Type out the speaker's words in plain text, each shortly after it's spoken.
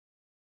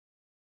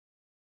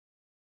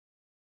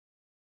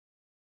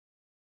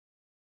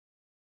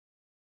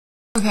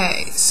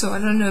Okay, so I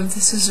don't know if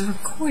this is a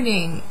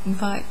recording,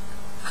 but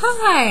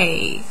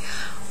hi!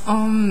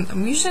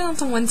 I'm usually not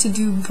the one to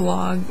do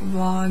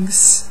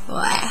vlogs.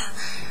 Blah.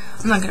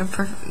 I'm not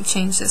gonna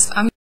change this.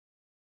 I'm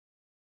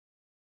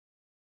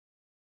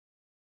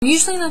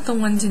usually not the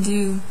one to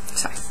do,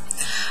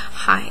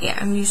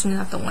 I'm usually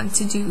not the one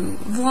to do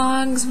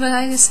vlogs, but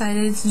I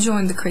decided to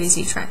join the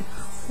crazy trend.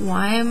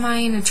 Why am I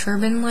in a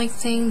turban-like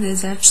thing? This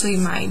is actually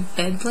my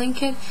bed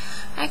blanket.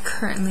 I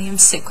currently am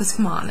sick with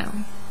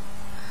mono.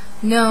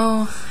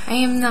 No, I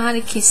am not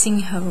a kissing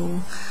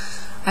hoe.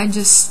 I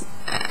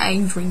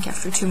drink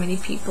after too many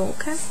people,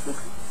 okay?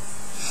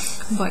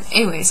 But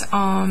anyways,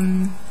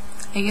 I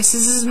guess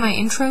this is my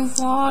intro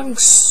vlog,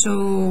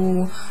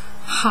 so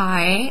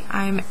hi,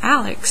 I'm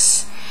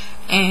Alex,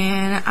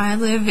 and I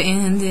live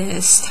in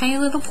this tiny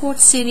little port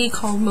city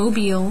called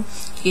Mobile.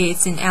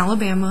 It's in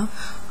Alabama.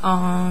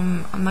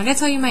 I'm not gonna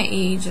tell you my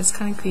age, that's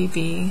kinda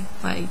creepy.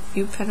 Like,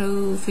 you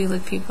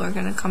pedophilic people are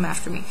gonna come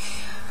after me.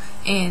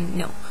 And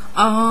no.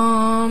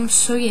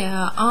 So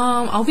yeah,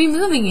 I'll be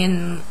moving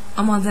in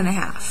a month and a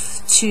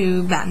half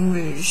to Baton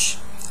Rouge,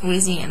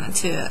 Louisiana,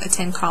 to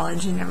attend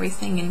college and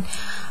everything, and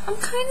I'm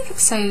kind of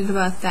excited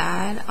about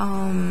that.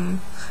 I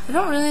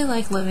don't really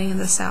like living in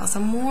the South.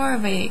 I'm more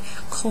of a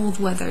cold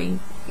weather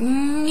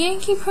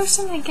Yankee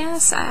person, I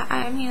guess.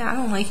 I mean, I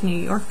don't like New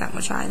York that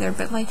much either,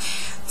 but like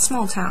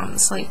small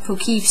towns like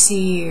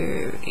Poughkeepsie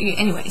or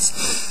anyways.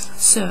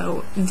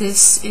 So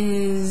this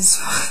is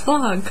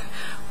vlog.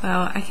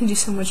 Wow, I can do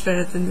so much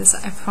better than this,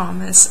 I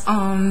promise.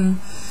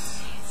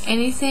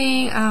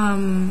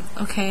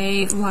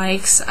 Okay,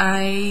 likes,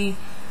 I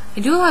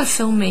do a lot of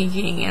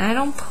filmmaking, and I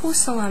don't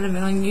post a lot of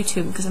it on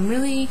YouTube, because I'm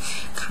really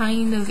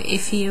kind of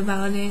iffy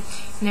about it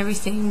and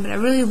everything, but I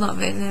really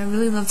love it, and I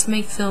really love to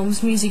make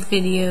films, music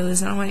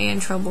videos. I don't want to get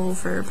in trouble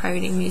for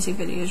pirating music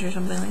videos or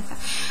something like that,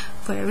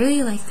 but I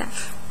really like that.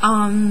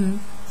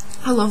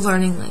 I love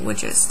learning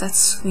languages.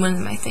 That's one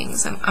of my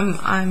things.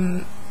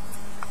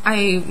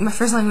 My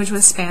first language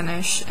was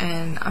Spanish,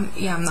 and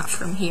I'm not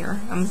from here.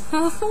 I'm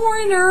a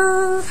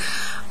foreigner.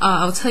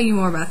 I'll tell you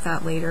more about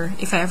that later,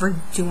 if I ever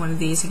do one of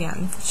these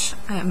again, which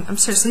I'm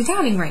seriously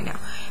doubting right now.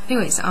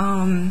 Anyways,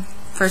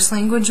 first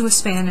language was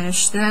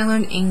Spanish, then I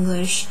learned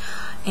English,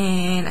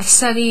 and I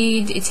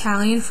studied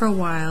Italian for a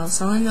while,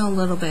 so I know a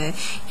little bit,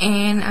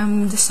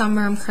 and this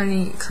summer I'm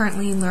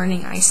currently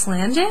learning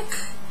Icelandic.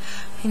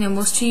 I know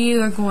most of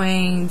you are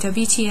going,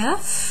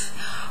 WTF?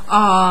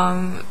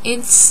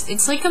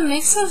 It's like a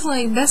mix of,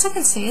 like, best I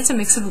can say, it's a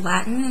mix of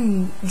Latin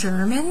and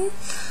German.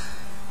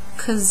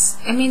 Cause,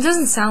 I mean, it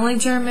doesn't sound like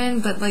German,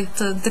 but like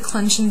the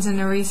declensions and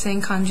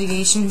everything,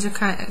 conjugations are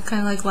kind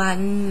of like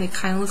Latin. It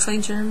kind of looks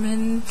like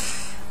German,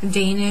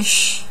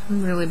 Danish.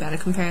 I'm really bad at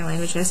comparing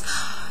languages.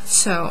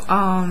 So,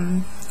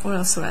 what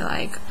else do I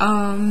like?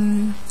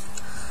 I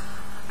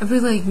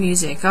really like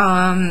music.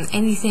 I'll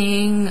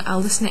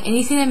listen to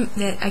anything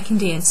that I can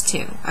dance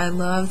to. I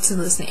love to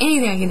listen to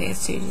anything I can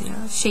dance to, you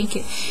know, shake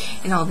it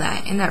and all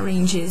that. And that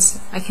ranges.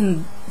 I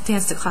can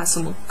dance to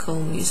classical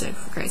music,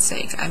 for Christ's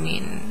sake. I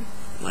mean,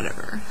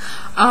 whatever.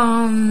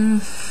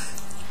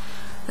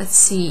 Let's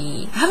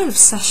see. I have an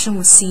obsession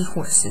with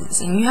seahorses,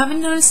 and you haven't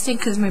noticed it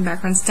because my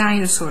background's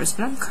dinosaurs,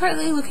 but I'm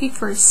currently looking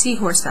for a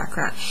seahorse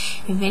background.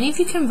 If any of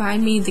you can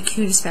provide me the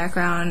cutest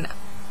background,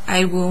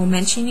 I will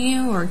mention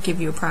you or give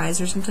you a prize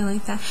or something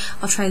like that.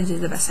 I'll try to do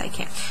the best I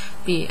can,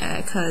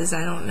 because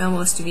I don't know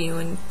most of you,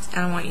 and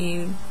I don't want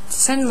you to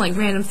send like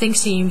random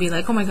things to you and be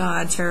like, oh my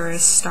god,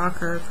 terrorist,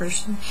 stalker,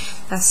 person.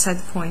 That's beside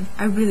the point.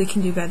 I really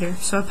can do better,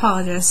 so I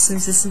apologize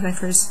since this is my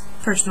first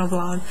personal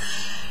vlog.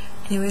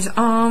 Anyways,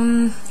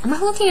 I'm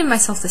not looking at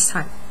myself this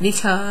time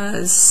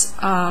because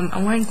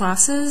I'm wearing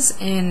glasses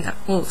and,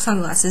 well,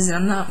 sunglasses, and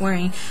I'm not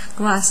wearing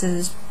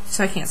glasses,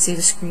 so I can't see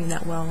the screen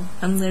that well.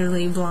 I'm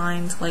literally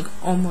blind, like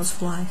almost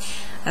blind.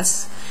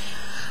 But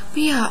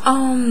yeah,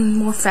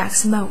 more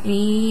facts about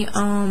me.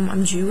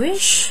 I'm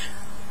Jewish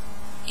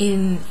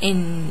in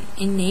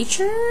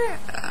nature.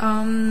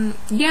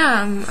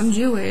 Yeah, I'm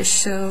Jewish,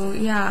 so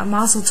yeah,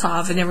 Mazel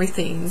Tov and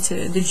everything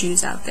to the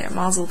Jews out there.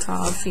 Mazel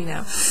Tov, you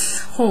know,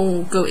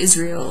 whole Go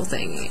Israel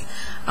thing.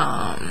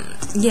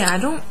 Yeah, I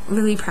don't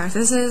really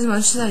practice it as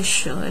much as I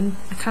should.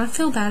 I kind of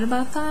feel bad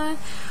about that,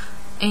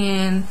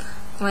 and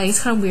like, it's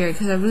kind of weird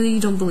because I really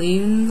don't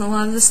believe in a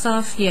lot of this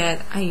stuff,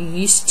 yet I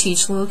used to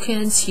teach little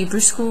kids Hebrew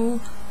school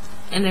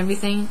and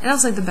everything, and that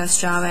was like the best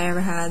job I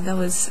ever had. That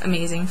was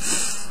amazing.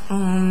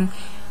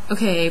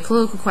 Okay,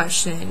 political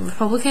question.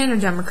 Republican or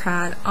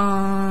Democrat?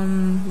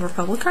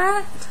 Republican,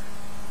 I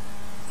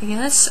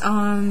guess.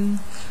 I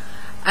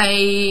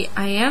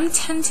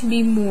tend to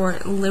be more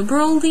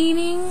liberal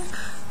leaning,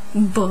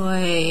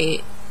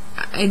 but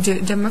a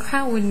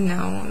Democrat would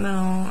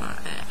no.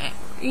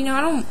 You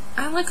know,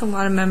 I like a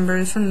lot of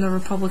members from the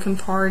Republican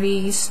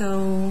Party,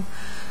 so,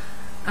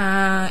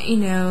 you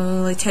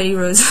know, like Teddy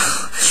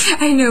Roosevelt.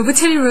 I know, but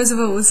Teddy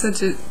Roosevelt was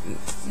such a,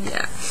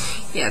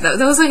 yeah, that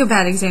was like a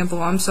bad example,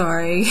 I'm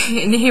sorry.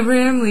 And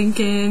Abraham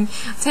Lincoln,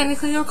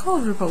 technically they're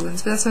called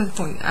Republicans, but that's not the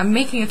point. I'm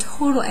making a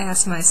total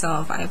ass of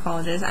myself, I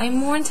apologize. I'm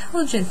more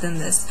intelligent than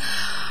this.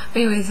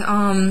 Anyways,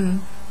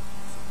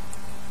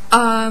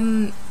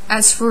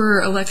 as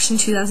for election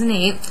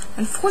 2008,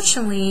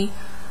 unfortunately,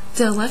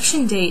 the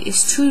election date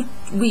is 2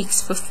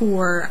 weeks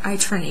before I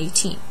turn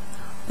 18.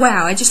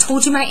 Wow, I just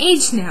told you my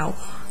age now.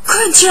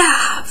 Good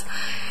job!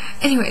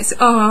 Anyways,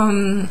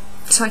 so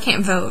I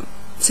can't vote.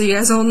 So you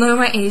guys all know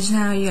my age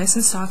now, you guys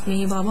can stalk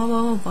me, blah blah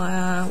blah blah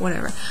blah,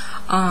 whatever.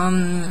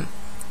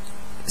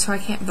 So I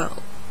can't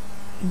vote.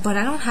 But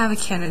I don't have a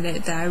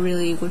candidate that I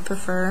really would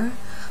prefer.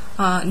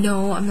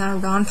 No, I'm not a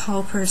Ron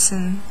Paul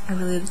person. I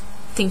really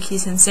think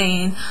he's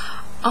insane.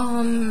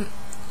 I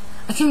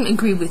can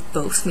agree with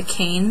both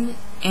McCain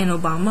and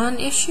Obama on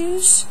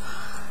issues,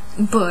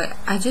 but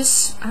I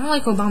don't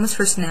like Obama's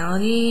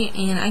personality,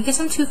 and I guess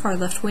I'm too far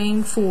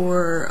left-wing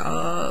for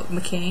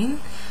McCain.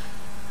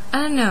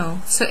 I don't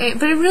know. But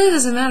it really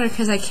doesn't matter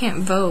because I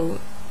can't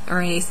vote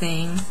or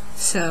anything.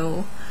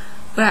 So,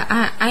 but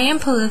I am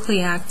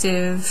politically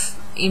active.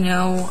 You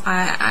know,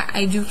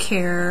 I do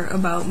care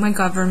about my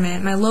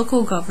government, my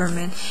local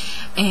government,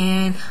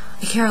 and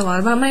I care a lot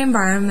about my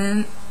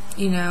environment.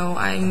 You know,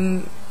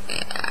 I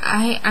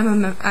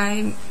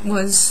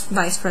was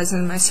vice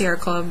president of my Sierra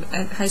Club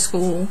at high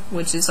school,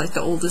 which is like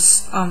the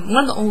oldest, one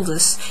of the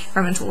oldest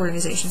environmental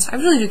organizations. I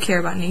really do care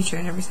about nature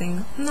and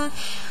everything.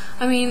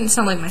 It's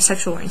not like my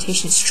sexual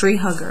orientation is tree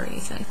hugger or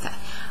anything like that.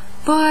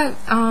 But,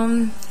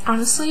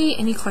 honestly,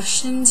 any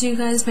questions you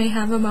guys may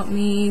have about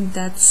me,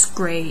 that's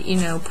great. You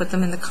know, put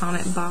them in the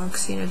comment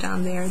box, you know,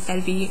 down there.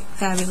 That'd be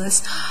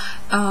fabulous.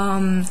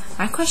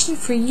 My question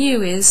for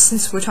you is,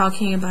 since we're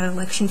talking about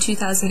election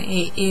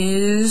 2008,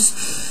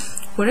 is,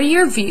 what are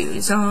your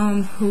views?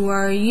 Who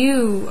are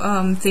you,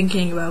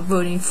 thinking about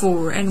voting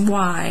for, and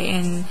why?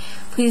 And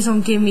please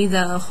don't give me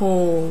the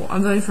whole,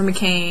 I'm voting for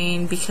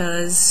McCain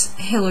because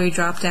Hillary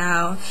dropped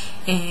out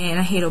and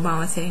I hate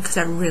Obama thing, because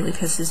that really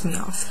pisses me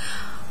off.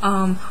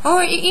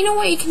 Or, you know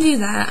what, you can do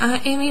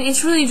that.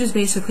 It's really just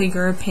basically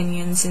your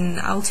opinions, and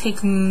I'll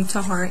take them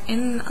to heart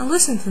and I'll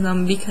listen to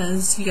them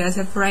because you guys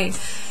have a right.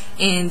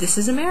 And this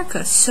is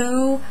America.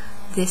 So,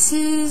 this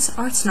is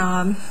Art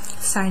Snob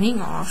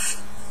signing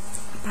off.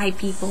 Bye,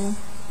 people.